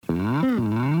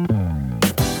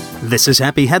This is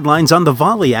Happy Headlines on the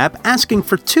Volley app, asking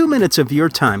for 2 minutes of your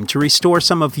time to restore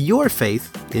some of your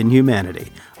faith in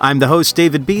humanity. I'm the host,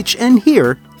 David Beach, and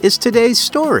here is today's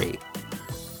story.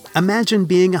 Imagine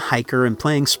being a hiker and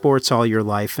playing sports all your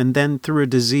life, and then through a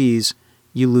disease,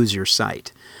 you lose your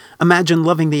sight. Imagine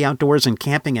loving the outdoors and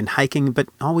camping and hiking, but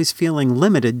always feeling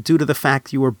limited due to the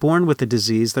fact you were born with a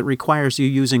disease that requires you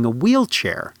using a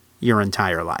wheelchair your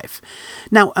entire life.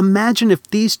 Now, imagine if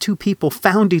these two people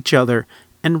found each other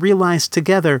and realized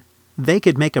together they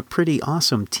could make a pretty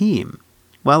awesome team.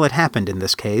 Well, it happened in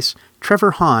this case.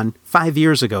 Trevor Hahn, 5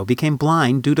 years ago, became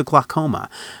blind due to glaucoma.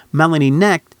 Melanie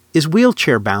Knecht is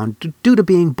wheelchair-bound due to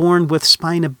being born with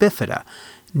spina bifida.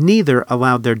 Neither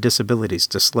allowed their disabilities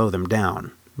to slow them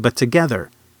down. But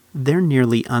together, they're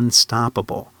nearly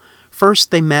unstoppable. First,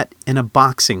 they met in a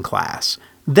boxing class.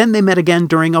 Then they met again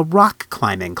during a rock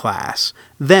climbing class.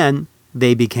 Then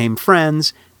they became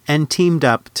friends and teamed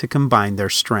up to combine their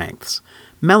strengths.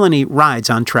 Melanie rides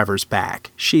on Trevor's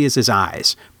back. She is his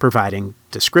eyes, providing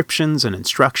descriptions and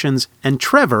instructions, and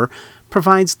Trevor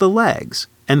provides the legs.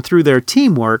 And through their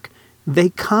teamwork, they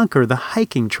conquer the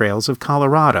hiking trails of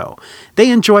Colorado. They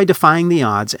enjoy defying the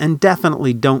odds and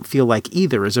definitely don't feel like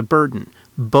either is a burden.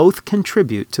 Both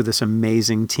contribute to this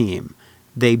amazing team.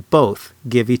 They both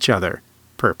give each other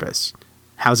purpose.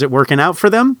 How's it working out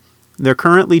for them? They're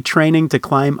currently training to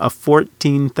climb a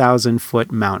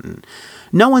 14,000-foot mountain.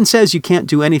 No one says you can't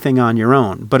do anything on your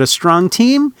own, but a strong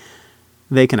team,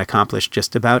 they can accomplish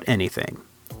just about anything.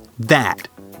 That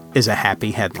is a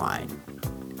happy headline.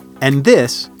 And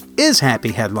this is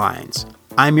Happy Headlines.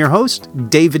 I'm your host,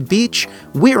 David Beach.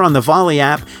 We're on the Volley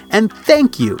app, and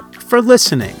thank you for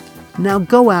listening. Now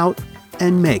go out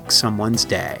and make someone's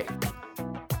day.